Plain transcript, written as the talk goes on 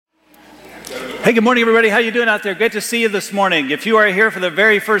Hey, good morning, everybody. How you doing out there? Great to see you this morning. If you are here for the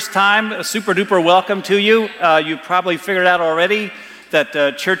very first time, a super duper welcome to you. You probably figured out already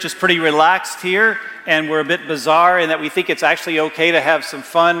that church is pretty relaxed here, and we're a bit bizarre in that we think it's actually okay to have some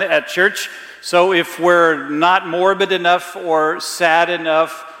fun at church. So if we're not morbid enough or sad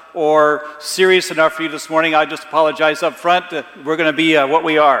enough or serious enough for you this morning, I just apologize up front. We're going to be what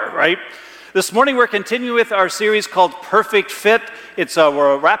we are, right? This morning we're continuing with our series called Perfect Fit.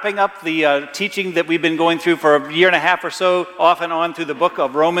 We're wrapping up the teaching that we've been going through for a year and a half or so, off and on through the book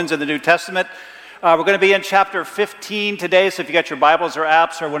of Romans in the New Testament. We're going to be in chapter 15 today, so if you got your Bibles or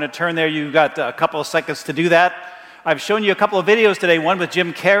apps or want to turn there, you've got a couple of seconds to do that. I've shown you a couple of videos today, one with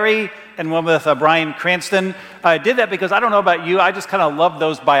Jim Carrey and one with Bryan Cranston. I did that because I don't know about you, I just kind of love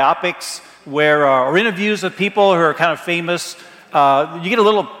those biopics or interviews with people who are kind of famous. You get a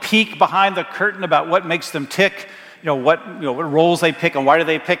little peek behind the curtain about what makes them tick, what roles they pick and why do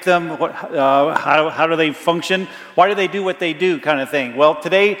they pick them, how do they function, why do they do what they do kind of thing. Well,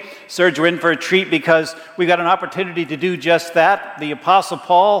 today, Serge, we're in for a treat because we've got an opportunity to do just that. The Apostle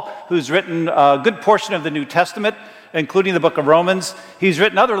Paul, who's written a good portion of the New Testament, including the book of Romans. He's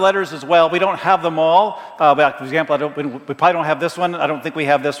written other letters as well. We don't have them all. For example, we probably don't have this one. I don't think we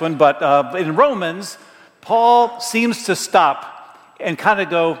have this one. But in Romans, Paul seems to stop and kind of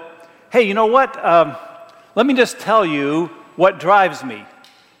go, hey, you know what? Let me just tell you what drives me.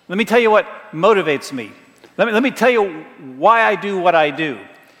 Let me tell you what motivates me. Let me tell you why I do what I do.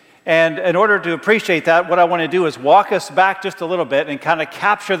 And in order to appreciate that, what I want to do is walk us back just a little bit and kind of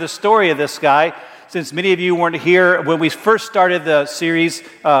capture the story of this guy, since many of you weren't here when we first started the series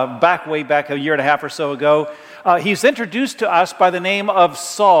way back a year and a half or so ago. He's introduced to us by the name of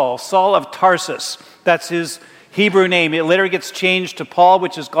Saul of Tarsus. That's his Hebrew name. It later gets changed to Paul,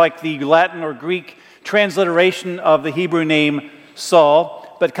 which is like the Latin or Greek transliteration of the Hebrew name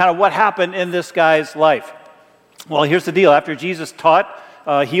Saul. But kind of what happened in this guy's life? Well, here's the deal. After Jesus taught,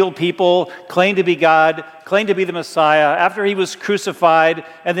 healed people, claimed to be God, claimed to be the Messiah, after he was crucified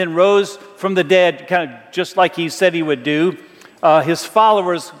and then rose from the dead, kind of just like he said he would do, his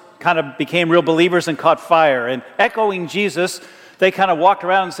followers kind of became real believers and caught fire. And echoing Jesus, they kind of walked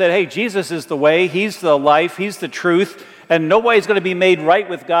around and said, hey, Jesus is the way, he's the life, he's the truth, and nobody's going to be made right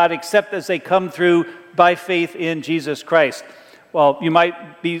with God except as they come through by faith in Jesus Christ. Well, you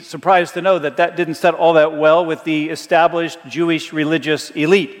might be surprised to know that didn't set all that well with the established Jewish religious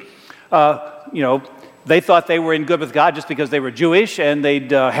elite. They thought they were in good with God just because they were Jewish and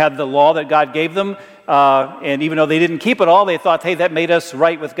they'd had the law that God gave them. And even though they didn't keep it all, they thought, hey, that made us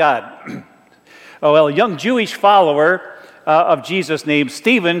right with God. Well, a young Jewish follower of Jesus named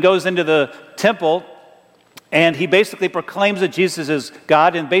Stephen goes into the temple and he basically proclaims that Jesus is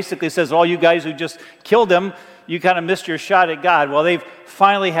God and basically says, all you guys who just killed him, you kind of missed your shot at God. Well, they've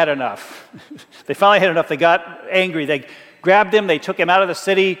finally had enough. They got angry. They grabbed him, they took him out of the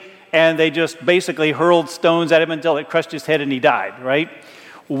city, and they just basically hurled stones at him until it crushed his head and he died, right?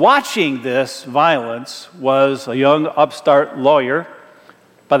 Watching this violence was a young upstart lawyer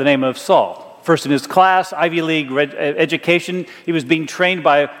by the name of Saul. First in his class, Ivy League education. He was being trained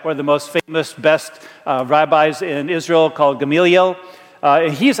by one of the most famous, best rabbis in Israel called Gamaliel.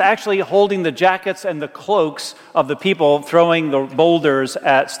 He's actually holding the jackets and the cloaks of the people throwing the boulders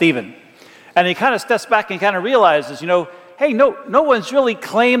at Stephen. And he kind of steps back and kind of realizes, hey, no one's really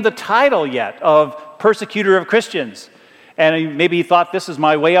claimed the title yet of persecutor of Christians. And maybe he thought, this is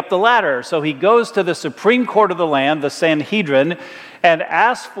my way up the ladder. So he goes to the Supreme Court of the land, the Sanhedrin, and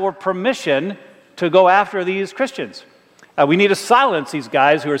asks for permission to go after these Christians. We need to silence these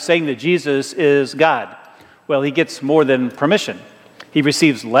guys who are saying that Jesus is God. Well, he gets more than permission. He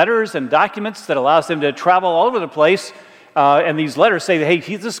receives letters and documents that allows him to travel all over the place. And these letters say, hey,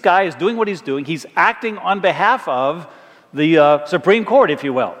 this guy is doing what he's doing. He's acting on behalf of the Supreme Court, if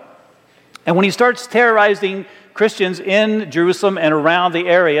you will. And when he starts terrorizing Christians in Jerusalem and around the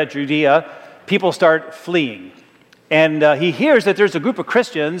area, Judea, people start fleeing. And he hears that there's a group of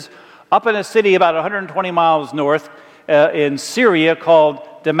Christians up in a city about 120 miles north in Syria called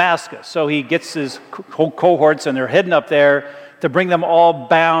Damascus. So he gets his cohorts and they're heading up there to bring them all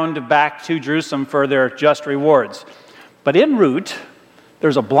bound back to Jerusalem for their just rewards. But en route,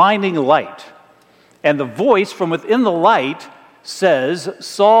 there's a blinding light. And the voice from within the light says,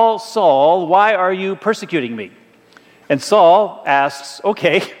 Saul, Saul, why are you persecuting me? And Saul asks,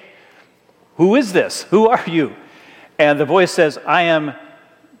 okay, who is this? Who are you? And the voice says, I am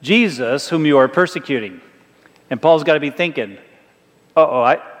Jesus whom you are persecuting. And Paul's got to be thinking,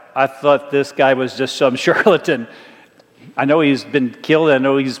 I thought this guy was just some charlatan. I know he's been killed. I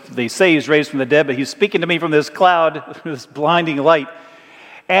know they say he's raised from the dead, but he's speaking to me from this cloud, this blinding light.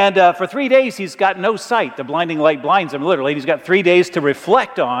 And for 3 days, he's got no sight. The blinding light blinds him, literally. He's got 3 days to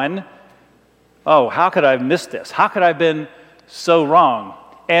reflect on, oh, how could I have missed this? How could I have been so wrong?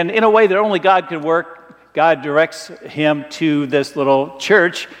 And in a way that only God could work, God directs him to this little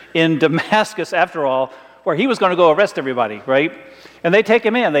church in Damascus, after all, where he was going to go arrest everybody, right? And they take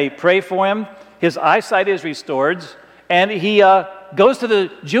him in. They pray for him. His eyesight is restored. And he goes to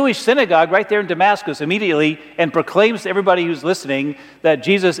the Jewish synagogue right there in Damascus immediately and proclaims to everybody who's listening that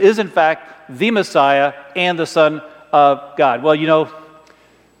Jesus is, in fact, the Messiah and the Son of God. Well, you know,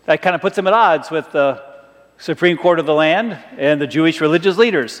 that kind of puts him at odds with the Supreme Court of the land and the Jewish religious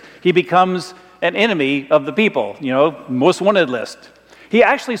leaders. He becomes an enemy of the people, you know, most wanted list. He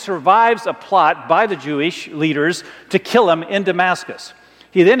actually survives a plot by the Jewish leaders to kill him in Damascus.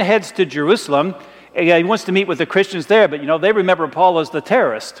 He then heads to Jerusalem. He wants to meet with the Christians there, but, you know, they remember Paul as the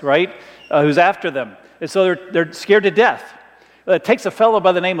terrorist, right, who's after them. And so they're scared to death. It takes a fellow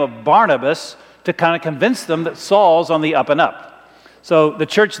by the name of Barnabas to kind of convince them that Saul's on the up and up. So the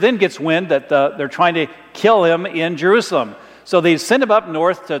church then gets wind that they're trying to kill him in Jerusalem. So they send him up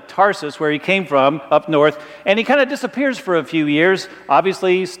north to Tarsus, where he came from, up north, and he kind of disappears for a few years,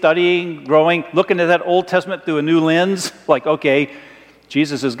 obviously studying, growing, looking at that Old Testament through a new lens, like, okay,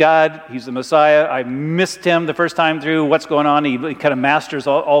 Jesus is God, he's the Messiah, I missed him the first time through, what's going on? He kind of masters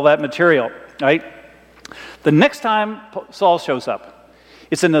all that material, right? The next time Saul shows up,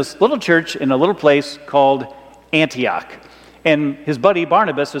 it's in this little church in a little place called Antioch, and his buddy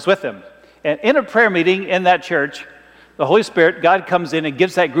Barnabas is with him. And in a prayer meeting in that church, the Holy Spirit, God comes in and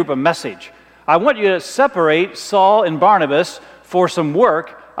gives that group a message. I want you to separate Saul and Barnabas for some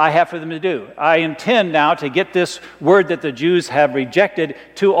work I have for them to do. I intend now to get this word that the Jews have rejected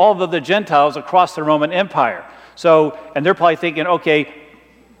to all of the Gentiles across the Roman Empire. So, and they're probably thinking, okay,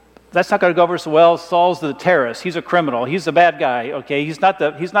 that's not going to go over so well. Saul's the terrorist. He's a criminal. He's a bad guy. Okay, he's not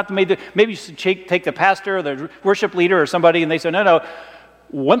the maybe you should take the pastor or the worship leader or somebody. And they say, no.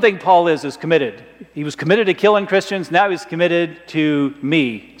 One thing Paul is committed. He was committed to killing Christians. Now he's committed to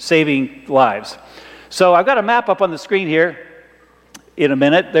me, saving lives. So I've got a map up on the screen here. In a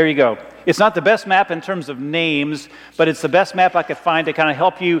minute, there you go. It's not the best map in terms of names, but it's the best map I could find to kind of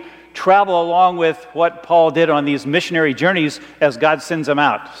help you travel along with what Paul did on these missionary journeys as God sends them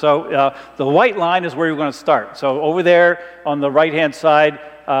out. So the white line is where you're going to start. So over there on the right-hand side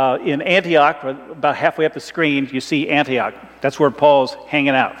in Antioch, about halfway up the screen, you see Antioch. That's where Paul's hanging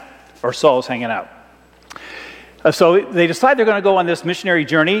out, or Saul's hanging out. So they decide they're going to go on this missionary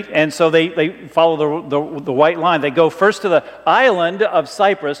journey, and so they follow the white line. They go first to the island of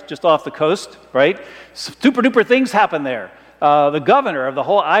Cyprus, just off the coast, right? Super duper things happen there. The governor of the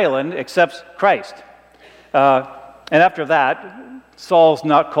whole island accepts Christ. And after that, Saul's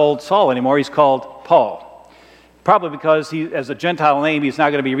not called Saul anymore, he's called Paul. Probably because he, as a Gentile name, he's not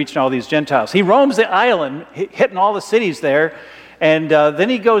going to be reaching all these Gentiles. He roams the island, hitting all the cities there, and then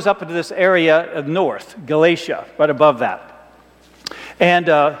he goes up into this area of north, Galatia, right above that. And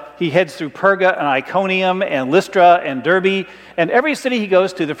he heads through Perga and Iconium and Lystra and Derbe. And every city he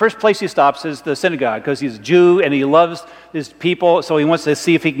goes to, the first place he stops is the synagogue, because he's a Jew and he loves his people, so he wants to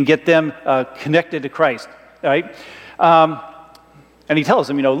see if he can get them connected to Christ, right? And he tells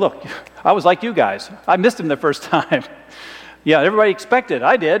them, you know, look, I was like you guys. I missed him the first time. Yeah, everybody expected.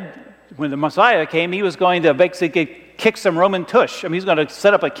 I did. When the Messiah came, he was going to basically kick some Roman tush. I mean, he's going to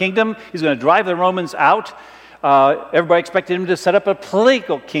set up a kingdom. He's going to drive the Romans out. Everybody expected him to set up a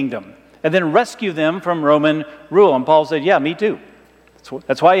political kingdom and then rescue them from Roman rule. And Paul said, yeah, me too.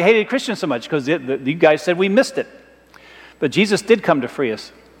 That's why I hated Christians so much, because you guys said we missed it. But Jesus did come to free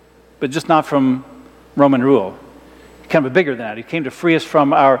us, but just not from Roman rule. Kind of bigger than that. He came to free us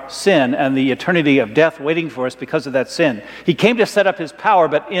from our sin and the eternity of death waiting for us because of that sin. He came to set up his power,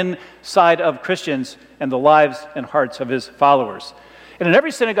 but inside of Christians and the lives and hearts of his followers. And in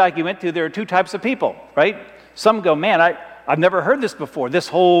every synagogue he went to, there are two types of people, right? Some go, man, I've never heard this before. This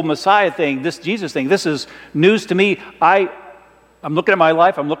whole Messiah thing, this Jesus thing, this is news to me. I'm looking at my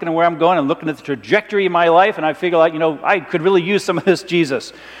life, I'm looking at where I'm going, I'm looking at the trajectory of my life, and I figure like, you know, I could really use some of this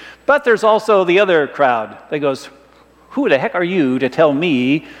Jesus. But there's also the other crowd that goes, who the heck are you to tell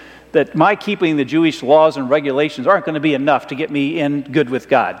me that my keeping the Jewish laws and regulations aren't going to be enough to get me in good with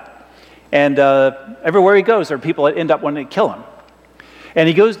God? And everywhere he goes, there are people that end up wanting to kill him. And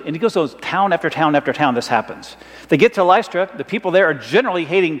he goes to town after town after town. This happens. They get to Lystra. The people there are generally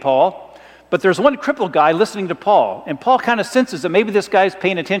hating Paul, but there's one crippled guy listening to Paul, and Paul kind of senses that maybe this guy's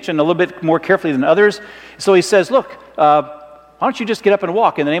paying attention a little bit more carefully than others. So he says, "Look, why don't you just get up and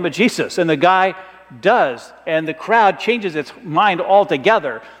walk in the name of Jesus?" And the guy does, and the crowd changes its mind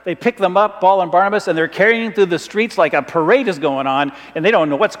altogether. They pick them up, Paul and Barnabas, and they're carrying them through the streets like a parade is going on, and they don't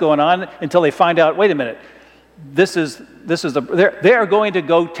know what's going on until they find out, wait a minute, they are going to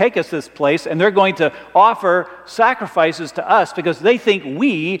go take us this place, and they're going to offer sacrifices to us because they think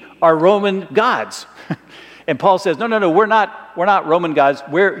we are Roman gods. And Paul says, no, we're not Roman gods,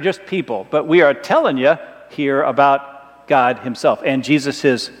 we're just people, but we are telling you here about God himself and Jesus,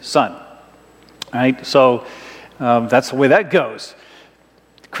 his son. All right, so that's the way that goes.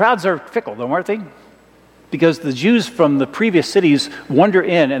 Crowds are fickle, though, aren't they? Because the Jews from the previous cities wander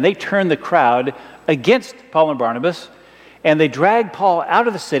in, and they turn the crowd against Paul and Barnabas, and they drag Paul out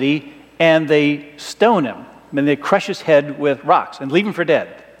of the city, and they stone him, and they crush his head with rocks and leave him for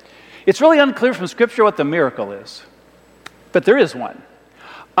dead. It's really unclear from Scripture what the miracle is, but there is one.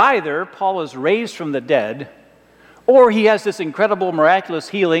 Either Paul is raised from the dead, or he has this incredible miraculous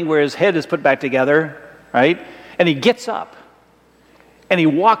healing where his head is put back together, right? And he gets up, and he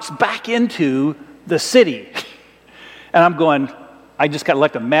walks back into the city. And I'm going, I just kind of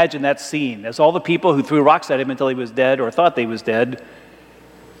like to imagine that scene as all the people who threw rocks at him until he was dead or thought they was dead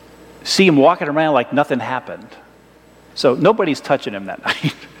see him walking around like nothing happened. So nobody's touching him that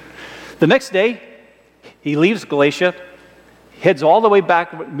night. The next day, he leaves Galatia, heads all the way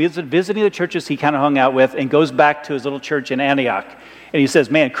back, visiting the churches he kind of hung out with, and goes back to his little church in Antioch. And he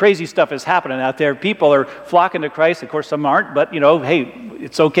says, man, crazy stuff is happening out there. People are flocking to Christ. Of course, some aren't, but, hey,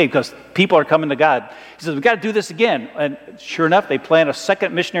 it's okay because people are coming to God. He says, we've got to do this again. And sure enough, they plan a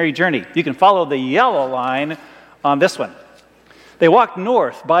second missionary journey. You can follow the yellow line on this one. They walk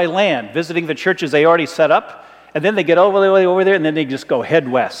north by land, visiting the churches they already set up, and then they get all the way over there, and then they just go head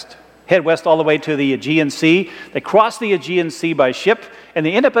west all the way to the Aegean Sea. They cross the Aegean Sea by ship, and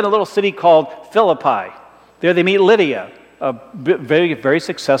they end up in a little city called Philippi. There they meet Lydia, a very, very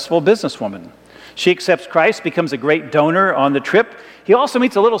successful businesswoman. She accepts Christ, becomes a great donor on the trip. He also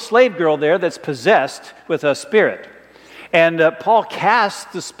meets a little slave girl there that's possessed with a spirit. And Paul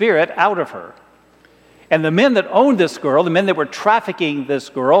casts the spirit out of her. And the men that owned this girl, the men that were trafficking this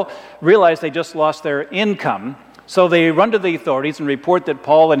girl, realize they just lost their income. So they run to the authorities and report that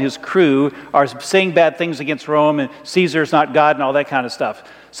Paul and his crew are saying bad things against Rome and Caesar's not God and all that kind of stuff.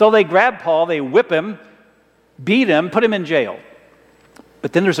 So they grab Paul, they whip him, beat him, put him in jail.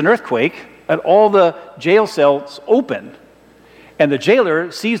 But then there's an earthquake and all the jail cells open. And the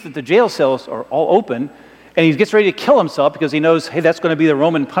jailer sees that the jail cells are all open and he gets ready to kill himself because he knows, hey, that's going to be the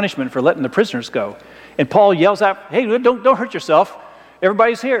Roman punishment for letting the prisoners go. And Paul yells out, hey, don't hurt yourself.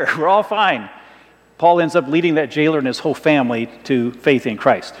 Everybody's here. We're all fine. Paul ends up leading that jailer and his whole family to faith in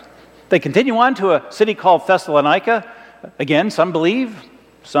Christ. They continue on to a city called Thessalonica. Again, some believe,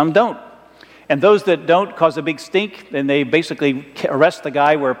 some don't. And those that don't cause a big stink, and they basically arrest the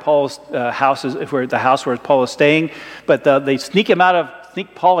guy where Paul's house is, where Paul is staying. But they sneak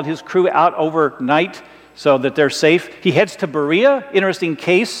Paul and his crew out overnight so that they're safe. He heads to Berea. Interesting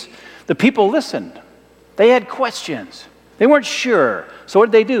case. The people listened. They had questions. They weren't sure. So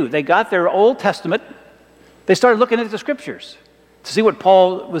what did they do? They got their Old Testament. They started looking at the Scriptures to see what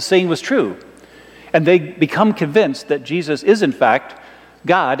Paul was saying was true. And they become convinced that Jesus is, in fact,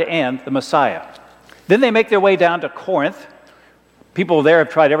 God and the Messiah. Then they make their way down to Corinth. People there have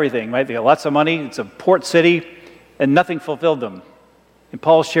tried everything, right? They got lots of money. It's a port city, and nothing fulfilled them. And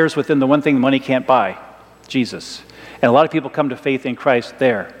Paul shares with them the one thing money can't buy, Jesus. And a lot of people come to faith in Christ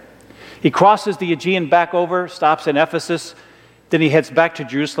there. He crosses the Aegean back over, stops in Ephesus, then he heads back to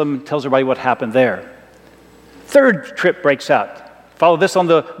Jerusalem and tells everybody what happened there. Third trip breaks out. Follow this on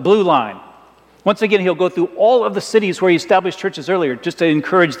the blue line. Once again, he'll go through all of the cities where he established churches earlier just to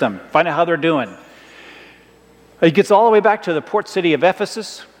encourage them, find out how they're doing. He gets all the way back to the port city of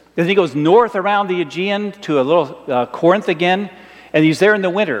Ephesus. Then he goes north around the Aegean to a little Corinth again, and he's there in the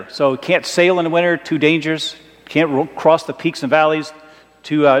winter. So can't sail in the winter, too dangerous. Can't cross the peaks and valleys,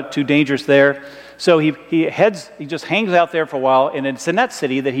 too dangerous there. So he just hangs out there for a while, and it's in that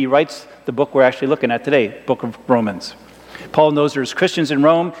city that he writes the book we're actually looking at today, Book of Romans. Paul knows there's Christians in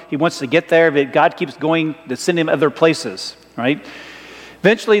Rome. He wants to get there, but God keeps going to send him other places, right?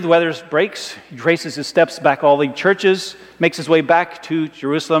 Eventually, the weather breaks. He traces his steps back all the churches, makes his way back to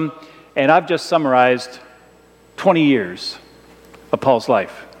Jerusalem, and I've just summarized 20 years of Paul's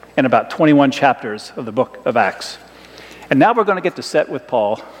life and about 21 chapters of the book of Acts. And now we're going to get to set with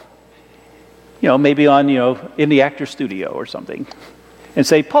Paul, maybe on, in the actor's studio or something, and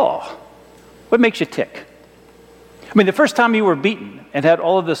say, Paul, what makes you tick? I mean, the first time you were beaten and had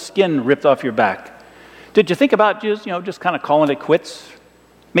all of the skin ripped off your back, did you think about just kind of calling it quits?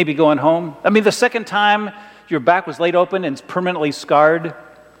 Maybe going home? I mean, the second time your back was laid open and it's permanently scarred,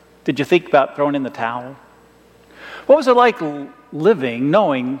 Did you think about throwing in the towel? What was it like living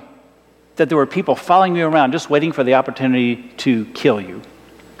knowing that there were people following you around just waiting for the opportunity to kill you?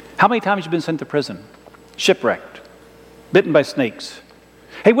 How many times have you been sent to prison? Shipwrecked? Bitten by snakes?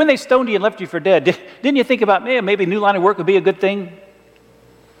 Hey, when they stoned you and left you for dead, didn't you think about, man, maybe a new line of work would be a good thing?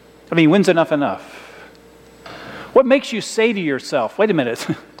 I mean, when's enough? What makes you say to yourself, wait a minute,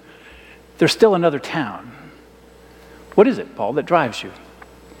 there's still another town? What is it, Paul, that drives you?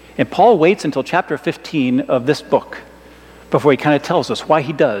 And Paul waits until chapter 15 of this book before he kind of tells us why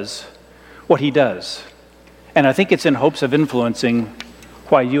he does what he does. And I think it's in hopes of influencing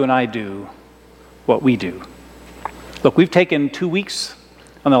why you and I do what we do. Look, we've taken 2 weeks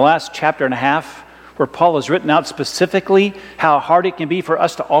on the last chapter and a half where Paul has written out specifically how hard it can be for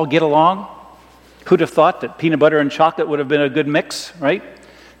us to all get along. Who'd have thought that peanut butter and chocolate would have been a good mix, right?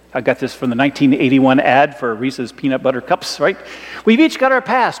 I got this from the 1981 ad for Reese's Peanut Butter Cups, right? We've each got our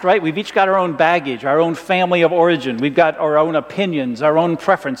past, right? We've each got our own baggage, our own family of origin. We've got our own opinions, our own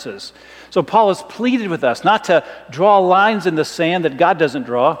preferences. So Paul has pleaded with us not to draw lines in the sand that God doesn't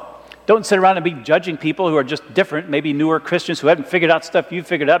draw. Don't sit around and be judging people who are just different, maybe newer Christians who haven't figured out stuff you've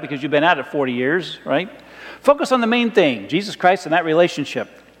figured out because you've been at it 40 years, right? Focus on the main thing, Jesus Christ and that relationship.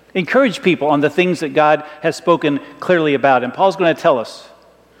 Encourage people on the things that God has spoken clearly about. And Paul's going to tell us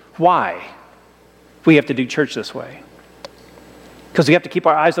why we have to do church this way. Because we have to keep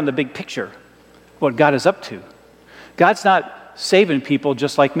our eyes on the big picture, what God is up to. God's not saving people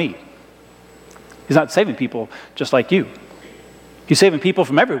just like me. He's not saving people just like you. He's saving people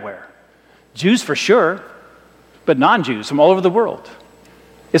from everywhere. Jews for sure, but non-Jews from all over the world.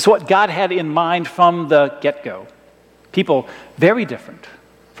 It's what God had in mind from the get-go. People very different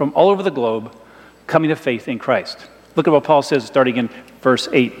from all over the globe coming to faith in Christ. Look at what Paul says starting in verse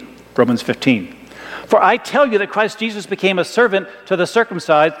 8, Romans 15. For I tell you that Christ Jesus became a servant to the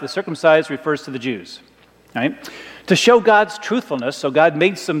circumcised. The circumcised refers to the Jews, right? To show God's truthfulness. So God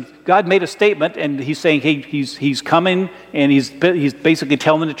made a statement, and he's saying he's coming, and he's basically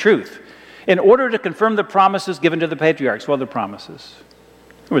telling the truth. In order to confirm the promises given to the patriarchs. What are the promises?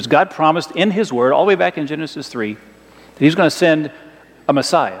 In other words, God promised in his word, all the way back in Genesis 3, that he's going to send a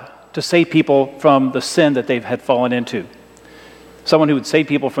Messiah to save people from the sin that they had fallen into. Someone who would save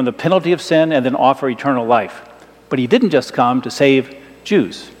people from the penalty of sin and then offer eternal life. But he didn't just come to save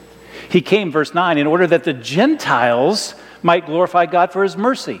Jews. He came, verse 9, in order that the Gentiles might glorify God for his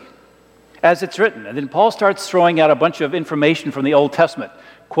mercy, as it's written. And then Paul starts throwing out a bunch of information from the Old Testament,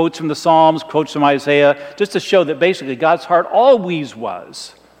 quotes from the Psalms, quotes from Isaiah, just to show that basically God's heart always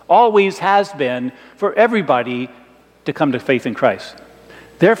has been for everybody to come to faith in Christ.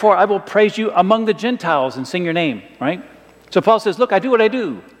 Therefore, I will praise you among the Gentiles and sing your name, right? So Paul says, look, I do what I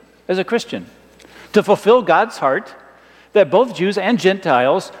do as a Christian to fulfill God's heart that both Jews and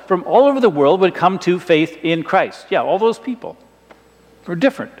Gentiles from all over the world would come to faith in Christ. Yeah, all those people are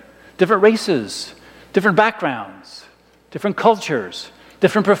different races, different backgrounds, different cultures,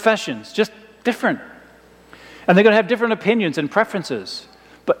 different professions, just different. And they're going to have different opinions and preferences,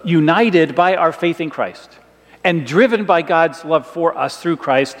 but united by our faith in Christ and driven by God's love for us through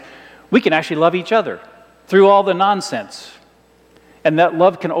Christ, we can actually love each other through all the nonsense. And that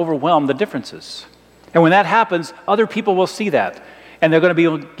love can overwhelm the differences. And when that happens, other people will see that. And they're going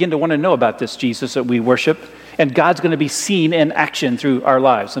to begin to want to know about this Jesus that we worship. And God's going to be seen in action through our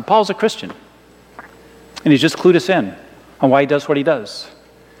lives. And Paul's a Christian. And he's just clued us in on why he does what he does.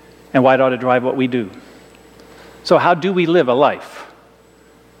 And why it ought to drive what we do. So how do we live a life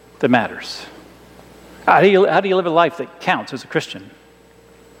that matters? How do you live a life that counts as a Christian?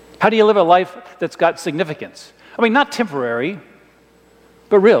 How do you live a life that's got significance? I mean, not temporary,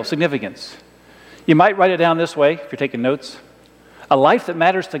 but real significance. You might write it down this way, if you're taking notes. A life that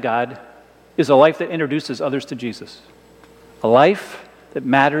matters to God is a life that introduces others to Jesus. A life that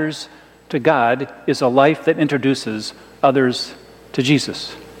matters to God is a life that introduces others to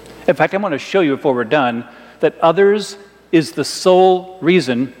Jesus. In fact, I'm going to show you before we're done that others is the sole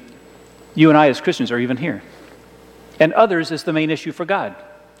reason you and I as Christians are even here. And others is the main issue for God,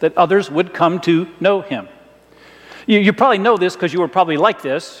 that others would come to know him. You probably know this because you were probably like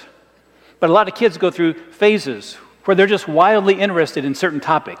this, but a lot of kids go through phases where they're just wildly interested in certain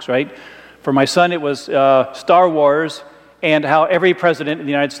topics, right? For my son, it was Star Wars and how every president in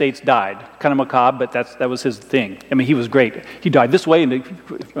the United States died. Kind of macabre, but that was his thing. I mean, he was great. He died this way.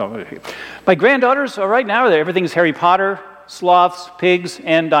 My granddaughters, right now, everything's Harry Potter, sloths, pigs,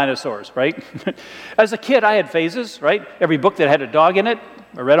 and dinosaurs, right? As a kid, I had phases, right? Every book that had a dog in it,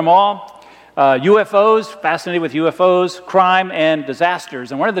 I read them all. UFOs, fascinated with UFOs, crime, and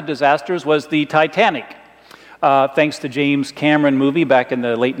disasters. And one of the disasters was the Titanic. thanks to James Cameron movie back in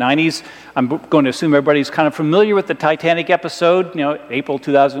the late 90s. I'm going to assume everybody's kind of familiar with the Titanic episode, April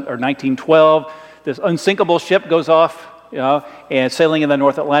 1912. This unsinkable ship goes off, and sailing in the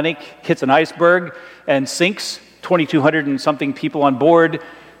North Atlantic, hits an iceberg and sinks. 2,200 and something people on board,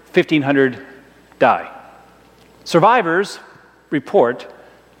 1,500 die. Survivors report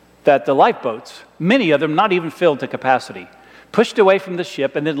that the lifeboats, many of them not even filled to capacity, pushed away from the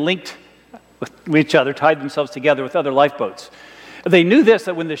ship and then linked with each other, tied themselves together with other lifeboats. They knew this,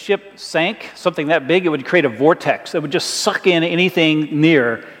 that when the ship sank, something that big, it would create a vortex that would just suck in anything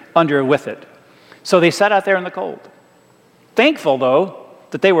near under with it. So they sat out there in the cold. Thankful, though,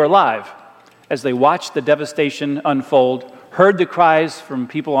 that they were alive as they watched the devastation unfold, heard the cries from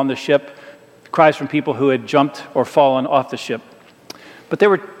people on the ship, cries from people who had jumped or fallen off the ship. But there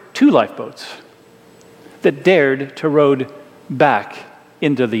were 2 lifeboats that dared to row back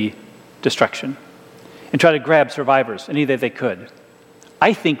into the destruction and try to grab survivors any that they could.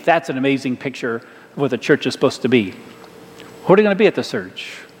 I think that's an amazing picture of what the church is supposed to be. Who are we going to be at the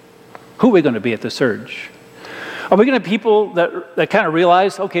surge? Who are we going to be at the surge? Are we going to be people that kind of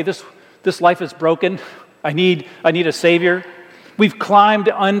realize, okay, this life is broken. I need a Savior. We've climbed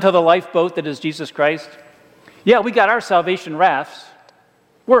onto the lifeboat that is Jesus Christ. Yeah, we got our salvation rafts.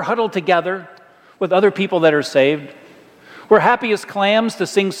 We're huddled together with other people that are saved. We're happy as clams to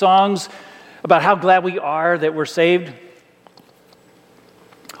sing songs about how glad we are that we're saved.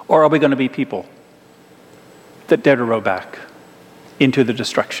 Or are we going to be people that dare to row back into the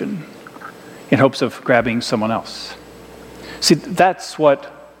destruction in hopes of grabbing someone else? See, that's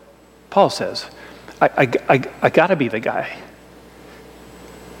what Paul says. I got to be the guy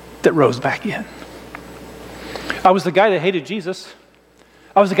that rows back in. I was the guy that hated Jesus.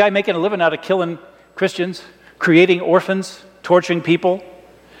 I was the guy making a living out of killing Christians, creating orphans, torturing people,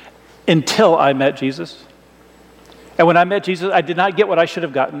 until I met Jesus. And when I met Jesus, I did not get what I should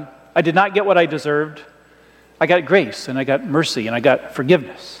have gotten. I did not get what I deserved. I got grace, and I got mercy, and I got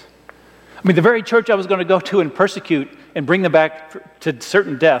forgiveness. I mean, the very church I was going to go to and persecute and bring them back to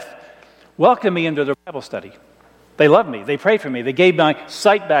certain death welcomed me into their Bible study. They loved me. They prayed for me. They gave my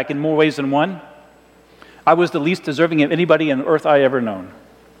sight back in more ways than one. I was the least deserving of anybody on earth I ever known.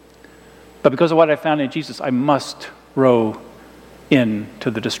 But because of what I found in Jesus, I must row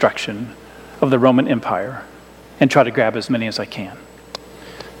into the destruction of the Roman Empire and try to grab as many as I can.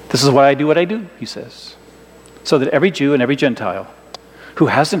 This is why I do what I do, he says, so that every Jew and every Gentile who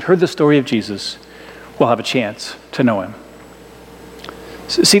hasn't heard the story of Jesus will have a chance to know him.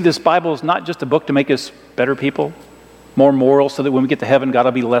 See, this Bible is not just a book to make us better people, more moral, so that when we get to heaven, God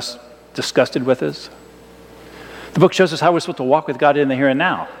will be less disgusted with us. The book shows us how we're supposed to walk with God in the here and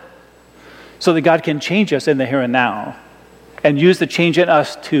now, so that God can change us in the here and now and use the change in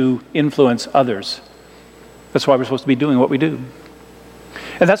us to influence others. That's why we're supposed to be doing what we do.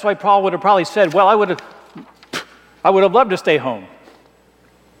 And that's why Paul would have probably said, well, I would have loved to stay home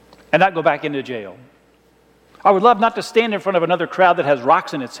and not go back into jail. I would love not to stand in front of another crowd that has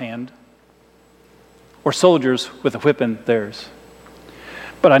rocks in its hand or soldiers with a whip in theirs.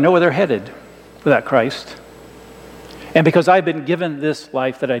 But I know where they're headed without Christ. And because I've been given this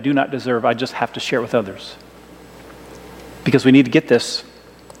life that I do not deserve, I just have to share it with others. Because we need to get this.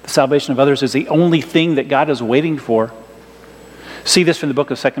 The salvation of others is the only thing that God is waiting for. See this from the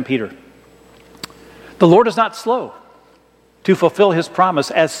book of 2 Peter. The Lord is not slow to fulfill his promise,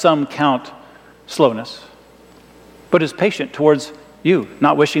 as some count slowness, but is patient towards you,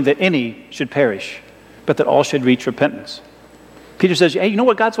 not wishing that any should perish, but that all should reach repentance. Peter says, hey, you know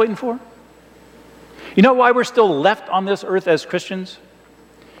what God's waiting for? You know why we're still left on this earth as Christians?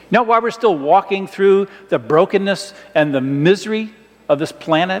 You know why we're still walking through the brokenness and the misery of this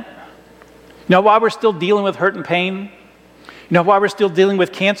planet? You know why we're still dealing with hurt and pain? You know why we're still dealing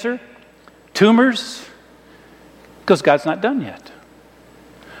with cancer, tumors? Because God's not done yet.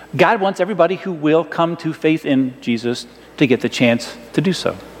 God wants everybody who will come to faith in Jesus to get the chance to do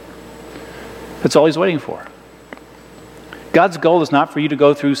so. That's all he's waiting for. God's goal is not for you to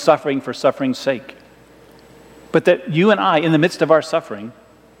go through suffering for suffering's sake, but that you and I, in the midst of our suffering,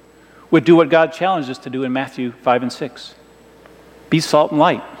 would do what God challenged us to do in Matthew 5 and 6. Be salt and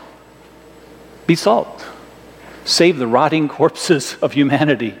light. Be salt. Save the rotting corpses of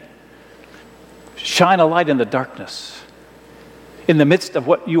humanity. Shine a light in the darkness. In the midst of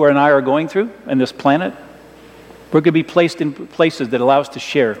what you and I are going through in this planet, we're going to be placed in places that allow us to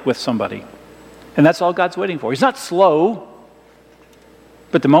share with somebody. And that's all God's waiting for. He's not slow,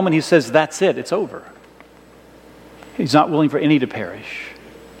 but the moment he says that's it, it's over. He's not willing for any to perish,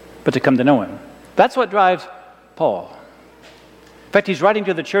 but to come to know him. That's what drives Paul. In fact, he's writing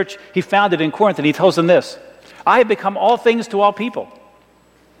to the church he founded in Corinth, and he tells them this: I have become all things to all people,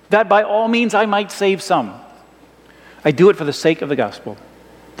 that by all means I might save some. I do it for the sake of the gospel,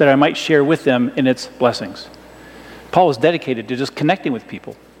 that I might share with them in its blessings. Paul was dedicated to just connecting with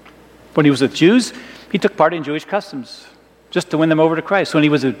people. When he was with Jews, he took part in Jewish customs just to win them over to Christ. When he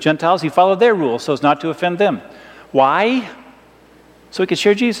was with Gentiles, he followed their rules so as not to offend them. Why? So he could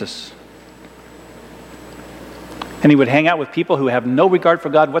share Jesus. And he would hang out with people who have no regard for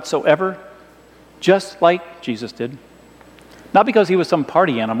God whatsoever, just like Jesus did. Not because he was some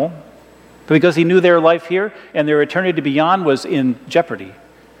party animal, but because he knew their life here and their eternity beyond was in jeopardy,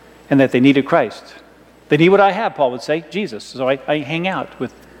 and that they needed Christ. They need what I have, Paul would say, Jesus. So I hang out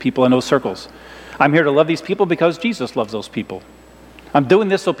with people in those circles. I'm here to love these people because Jesus loves those people. I'm doing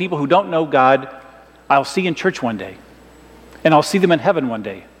this so people who don't know God, I'll see in church one day. And I'll see them in heaven one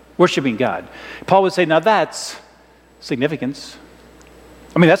day, worshiping God. Paul would say, now that's significance.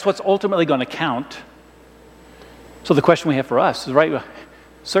 I mean, that's what's ultimately going to count. So the question we have for us is, right,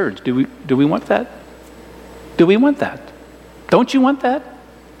 Serge, do we want that? Do we want that? Don't you want that?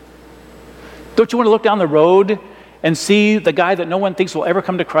 Don't you want to look down the road and see the guy that no one thinks will ever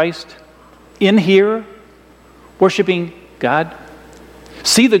come to Christ in here, worshiping God?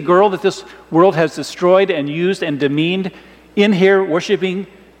 See the girl that this world has destroyed and used and demeaned in here, worshiping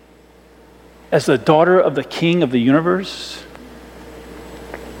as the daughter of the King of the universe?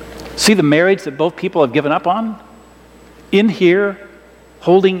 See the marriage that both people have given up on in here,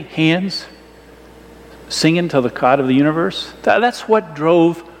 holding hands, singing to the God of the universe? That's what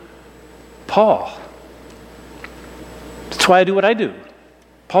drove Paul. That's why I do what I do.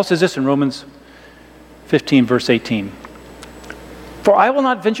 Paul says this in Romans 15, verse 18. For I will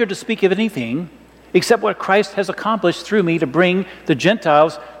not venture to speak of anything except what Christ has accomplished through me to bring the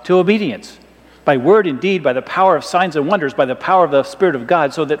Gentiles to obedience, by word and deed, by the power of signs and wonders, by the power of the Spirit of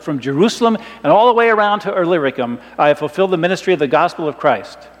God, so that from Jerusalem and all the way around to Illyricum, I have fulfilled the ministry of the gospel of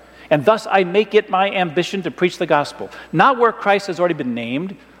Christ. And thus I make it my ambition to preach the gospel, not where Christ has already been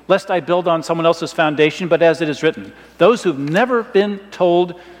named, lest I build on someone else's foundation, but as it is written, those who've never been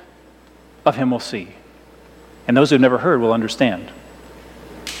told of him will see, and those who've never heard will understand.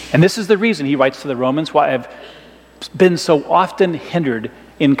 And this is the reason, he writes to the Romans, why I've been so often hindered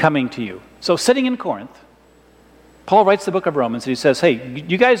in coming to you. So sitting in Corinth, Paul writes the book of Romans, and he says, hey,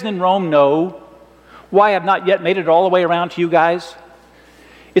 you guys in Rome know why I've not yet made it all the way around to you guys?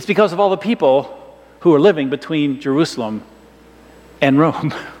 It's because of all the people who are living between Jerusalem and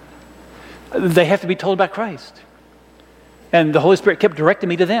Rome. They have to be told about Christ. And the Holy Spirit kept directing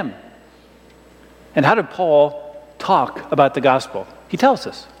me to them. And how did Paul talk about the gospel? He tells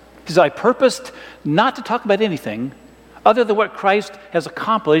us. He says, I purposed not to talk about anything other than what Christ has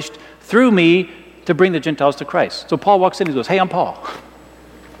accomplished through me to bring the Gentiles to Christ. So Paul walks in and goes, hey, I'm Paul.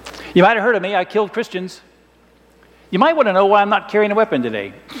 You might have heard of me. I killed Christians. You might want to know why I'm not carrying a weapon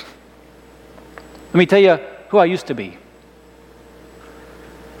today. Let me tell you who I used to be.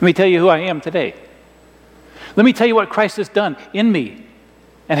 Let me tell you who I am today. Let me tell you what Christ has done in me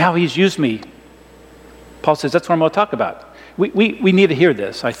and how he's used me. Paul says that's what I'm going to talk about. We need to hear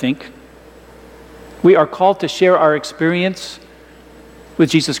this, I think. We are called to share our experience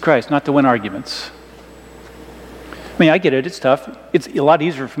with Jesus Christ, not to win arguments. I mean, I get it. It's tough. It's a lot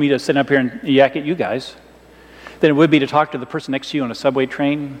easier for me to sit up here and yak at you guys than it would be to talk to the person next to you on a subway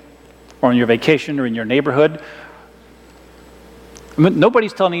train or on your vacation or in your neighborhood. I mean,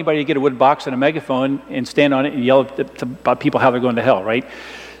 nobody's telling anybody to get a wood box and a megaphone and stand on it and yell about people how they're going to hell, right?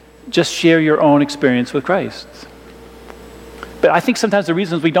 Just share your own experience with Christ. But I think sometimes the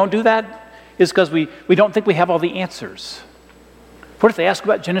reasons we don't do that is because we don't think we have all the answers. What if they ask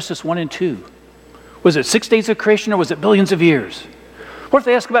about Genesis 1 and 2? Was it 6 days of creation or was it billions of years? What if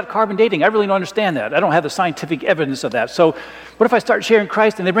they ask about carbon dating? I really don't understand that. I don't have the scientific evidence of that. So what if I start sharing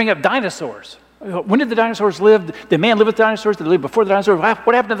Christ and they bring up dinosaurs? When did the dinosaurs live? Did man live with dinosaurs? Did they live before the dinosaurs?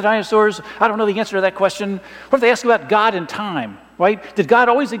 What happened to the dinosaurs? I don't know the answer to that question. What if they ask about God and time, right? Did God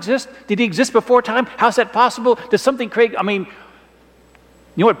always exist? Did he exist before time? How's that possible? Did something create? I mean,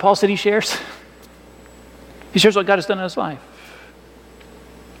 you know what Paul said he shares? He shares what God has done in his life.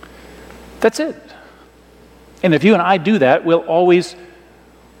 That's it. And if you and I do that, we'll always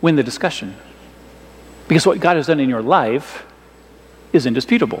win the discussion. Because what God has done in your life is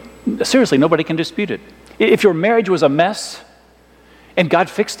indisputable. Seriously, nobody can dispute it. If your marriage was a mess and God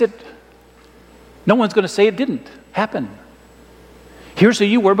fixed it, no one's going to say it didn't happen. Here's who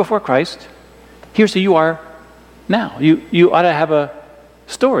you were before Christ. Here's who you are now. You ought to have a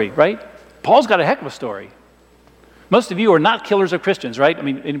story, right? Paul's got a heck of a story. Most of you are not killers of Christians, right? I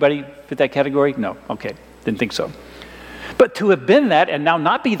mean, anybody fit that category? No. Okay. Didn't think so. But to have been that and now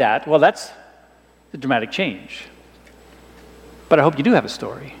not be that, well, that's It's a dramatic change. But I hope you do have a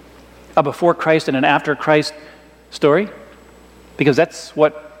story, a before Christ and an after Christ story, because that's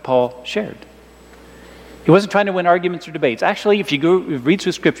what Paul shared. He wasn't trying to win arguments or debates. Actually, if you read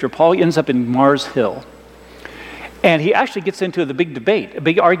through Scripture, Paul ends up in Mars Hill. And he actually gets into the big debate, a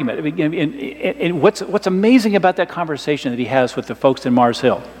big argument. And what's amazing about that conversation that he has with the folks in Mars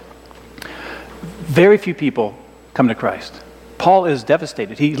Hill, very few people come to Christ. Paul is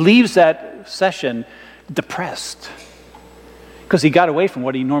devastated. He leaves that session depressed because he got away from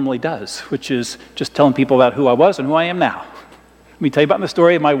what he normally does, which is just telling people about who I was and who I am now. Let me tell you about my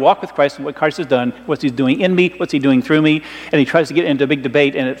story of my walk with Christ and what Christ has done, what he's doing in me, what's he doing through me, and he tries to get into a big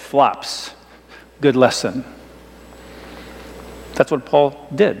debate and it flops. Good lesson. That's what Paul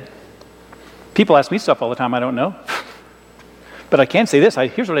did. People ask me stuff all the time I don't know. But I can say this,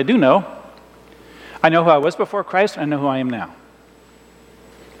 here's what I do know. I know who I was before Christ, and I know who I am now.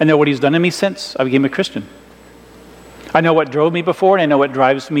 I know what he's done in me since I became a Christian. I know what drove me before, and I know what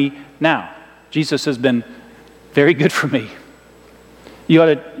drives me now. Jesus has been very good for me. You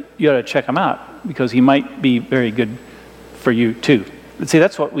ought to check him out, because he might be very good for you too. But see,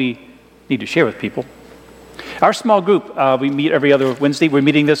 that's what we need to share with people. Our small group, we meet every other Wednesday. We're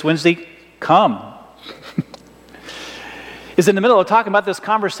meeting this Wednesday. Come. Is in the middle of talking about this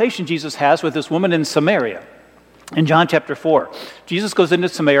conversation Jesus has with this woman in Samaria. In John chapter 4, Jesus goes into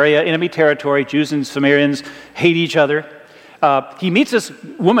Samaria, enemy territory. Jews and Samaritans hate each other. He meets this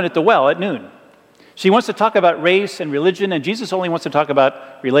woman at the well at noon. She wants to talk about race and religion, and Jesus only wants to talk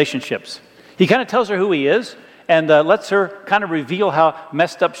about relationships. He kind of tells her who he is and lets her kind of reveal how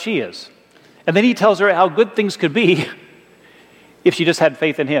messed up she is. And then he tells her how good things could be if she just had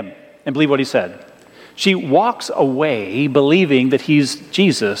faith in him and believed what he said. She walks away believing that he's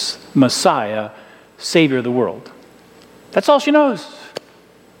Jesus, Messiah, Savior of the world. That's all she knows.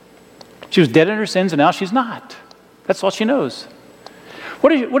 She was dead in her sins, and now she's not. That's all she knows. What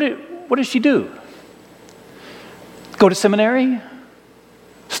does she do? Go to seminary?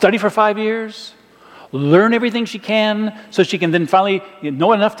 Study for 5 years? Learn everything she can so she can then finally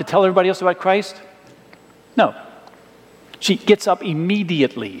know enough to tell everybody else about Christ? No. She gets up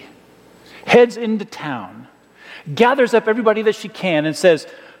immediately, heads into town, gathers up everybody that she can and says,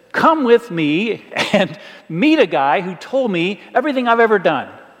 come with me and meet a guy who told me everything I've ever done.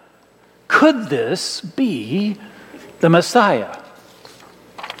 Could this be the Messiah?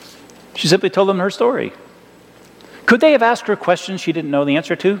 She simply told them her story. Could they have asked her questions she didn't know the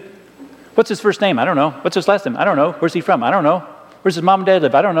answer to? What's his first name? I don't know. What's his last name? I don't know. Where's he from? I don't know. Where's his mom and dad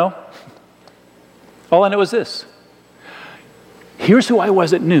live? I don't know. All I know is this. Here's who I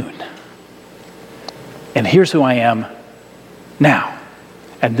was at noon. And here's who I am now.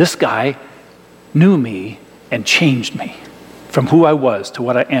 And this guy knew me and changed me from who I was to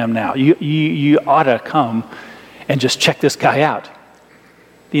what I am now. You ought to come and just check this guy out.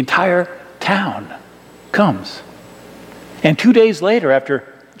 The entire town comes. And 2 days later, after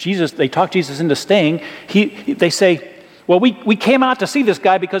they talk Jesus into staying, they say, well, we came out to see this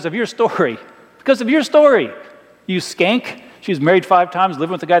guy because of your story. Because of your story. You skank. She's married 5 times,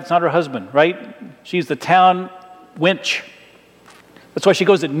 living with a guy that's not her husband, right? She's the town wench. That's why she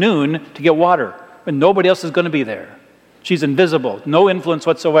goes at noon to get water when nobody else is going to be there. She's invisible, no influence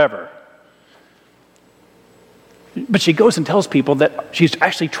whatsoever. But she goes and tells people that she's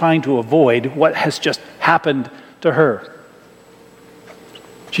actually trying to avoid what has just happened to her.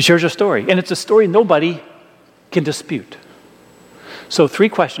 She shares her story, and it's a story nobody can dispute. So 3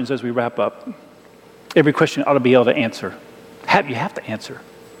 questions as we wrap up. Every question ought to be able to answer. You have to answer.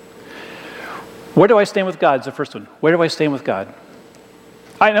 Where do I stand with God is the first one. Where do I stand with God?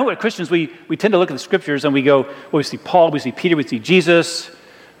 I know what Christians, we tend to look at the scriptures and we go, well, we see Paul, we see Peter, we see Jesus.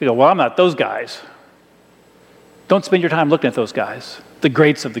 We go, well, I'm not those guys. Don't spend your time looking at those guys. The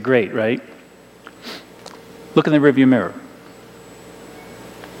greats of the great, right? Look in the rearview mirror.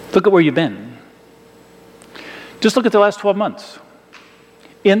 Look at where you've been. Just look at the last 12 months.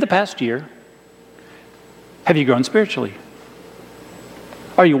 In the past year, have you grown spiritually?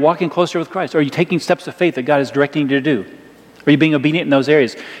 Are you walking closer with Christ? Are you taking steps of faith that God is directing you to do? Are you being obedient in those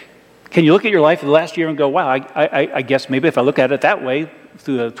areas? Can you look at your life in the last year and go, wow, I guess maybe if I look at it that way,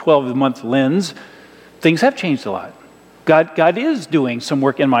 through a 12-month lens, things have changed a lot. God is doing some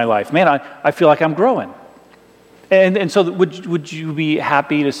work in my life. Man, I feel like I'm growing. And so would you be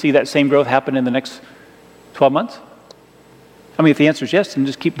happy to see that same growth happen in the next 12 months? I mean, if the answer is yes, then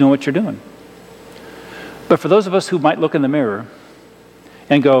just keep doing what you're doing. But for those of us who might look in the mirror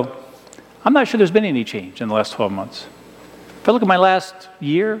and go, I'm not sure there's been any change in the last 12 months. If I look at my last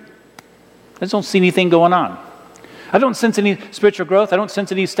year, I just don't see anything going on. I don't sense any spiritual growth. I don't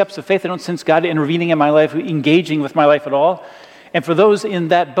sense any steps of faith. I don't sense God intervening in my life, engaging with my life at all. And for those in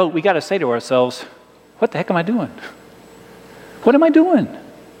that boat, we got to say to ourselves, what the heck am I doing? What am I doing?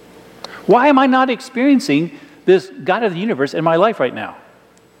 Why am I not experiencing this God of the universe in my life right now?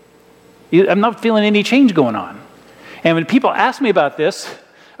 I'm not feeling any change going on. And when people ask me about this,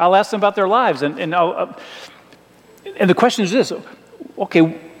 I'll ask them about their lives. And the question is this, okay,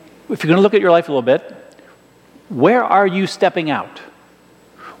 if you're going to look at your life a little bit, where are you stepping out?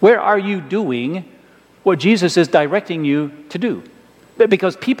 Where are you doing what Jesus is directing you to do?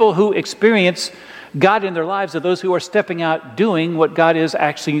 Because people who experience God in their lives are those who are stepping out doing what God is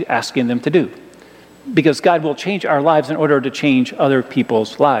actually asking them to do. Because God will change our lives in order to change other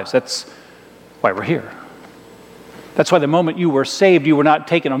people's lives. That's why we're here. That's why the moment you were saved, you were not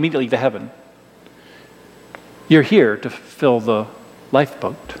taken immediately to heaven. You're here to fill the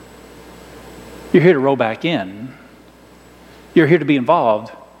lifeboat. You're here to row back in. You're here to be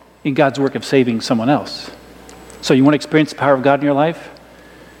involved in God's work of saving someone else. So you want to experience the power of God in your life?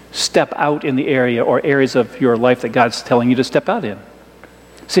 Step out in the area or areas of your life that God's telling you to step out in.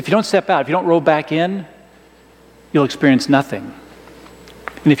 See, if you don't step out, if you don't row back in, you'll experience nothing.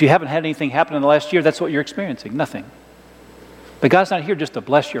 And if you haven't had anything happen in the last year, that's what you're experiencing, nothing. But God's not here just to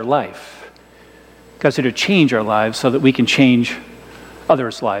bless your life. God's here to change our lives so that we can change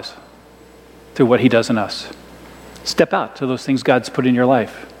others' lives through what He does in us. Step out to those things God's put in your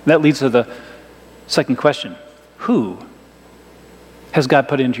life. And that leads to the second question. Who has God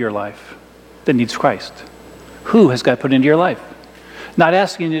put into your life that needs Christ? Who has God put into your life? Not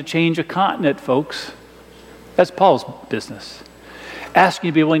asking you to change a continent, folks. That's Paul's business. Asking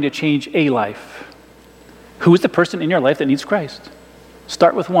you to be willing to change a life. Who is the person in your life that needs Christ?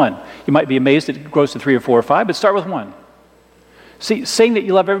 Start with one. You might be amazed that it grows to 3 or 4 or 5, but start with one. See, saying that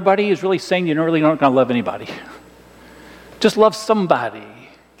you love everybody is really saying you really aren't going to love anybody. Just love somebody.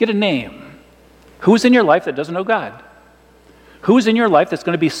 Get a name. Who is in your life that doesn't know God? Who is in your life that's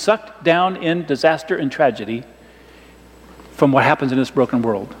going to be sucked down in disaster and tragedy from what happens in this broken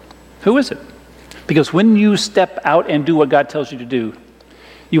world? Who is it? Because when you step out and do what God tells you to do,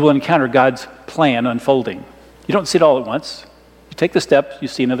 you will encounter God's plan unfolding. You don't see it all at once. You take the step, you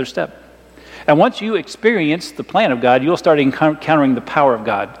see another step. And once you experience the plan of God, you'll start encountering the power of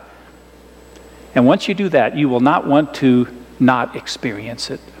God. And once you do that, you will not want to not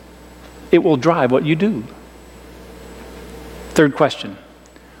experience it. It will drive what you do. Third question.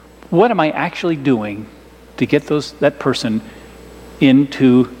 What am I actually doing to get that person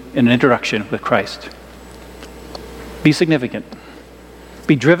into an introduction with Christ? Be significant.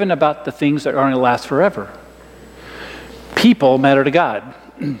 Be driven about the things that are going to last forever. People matter to God.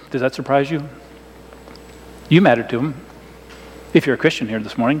 Does that surprise you? You matter to Him, if you're a Christian here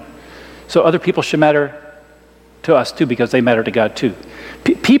this morning. So other people should matter to us too, because they matter to God too.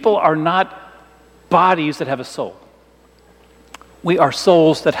 People are not bodies that have a soul. We are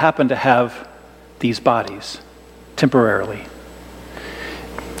souls that happen to have these bodies temporarily.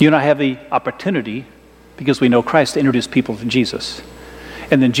 You and I have the opportunity, because we know Christ, to introduce people to Jesus.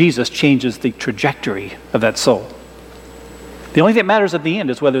 And then Jesus changes the trajectory of that soul. The only thing that matters at the end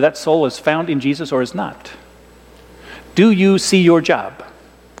is whether that soul is found in Jesus or is not. Do you see your job?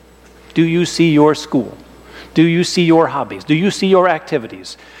 Do you see your school? Do you see your hobbies? Do you see your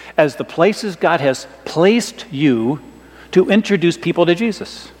activities as the places God has placed you to introduce people to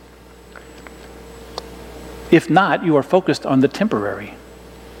Jesus? If not, you are focused on the temporary.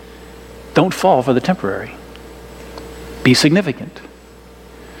 Don't fall for the temporary. Be significant.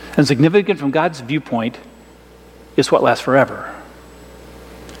 And significant from God's viewpoint is what lasts forever.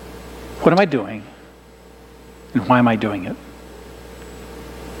 What am I doing? And why am I doing it?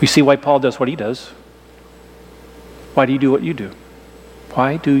 We see why Paul does what he does. Why do you do what you do?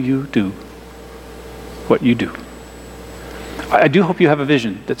 Why do you do what you do? I do hope you have a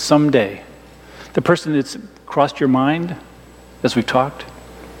vision that someday the person that's crossed your mind, as we've talked,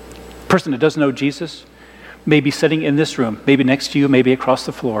 the person that doesn't know Jesus, may be sitting in this room, maybe next to you, maybe across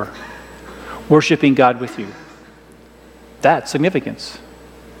the floor, worshiping God with you. That's significance.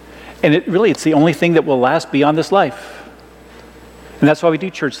 And it's the only thing that will last beyond this life. And that's why we do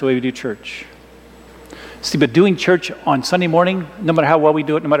church the way we do church. See, but doing church on Sunday morning, no matter how well we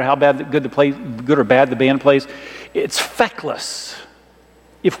do it, no matter how good or bad the band plays, it's feckless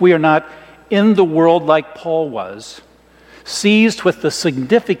if we are not in the world like Paul was, seized with the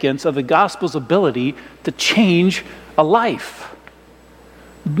significance of the gospel's ability to change a life,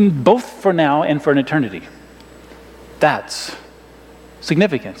 both for now and for an eternity. That's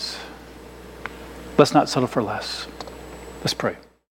significance. Let's not settle for less. Let's pray.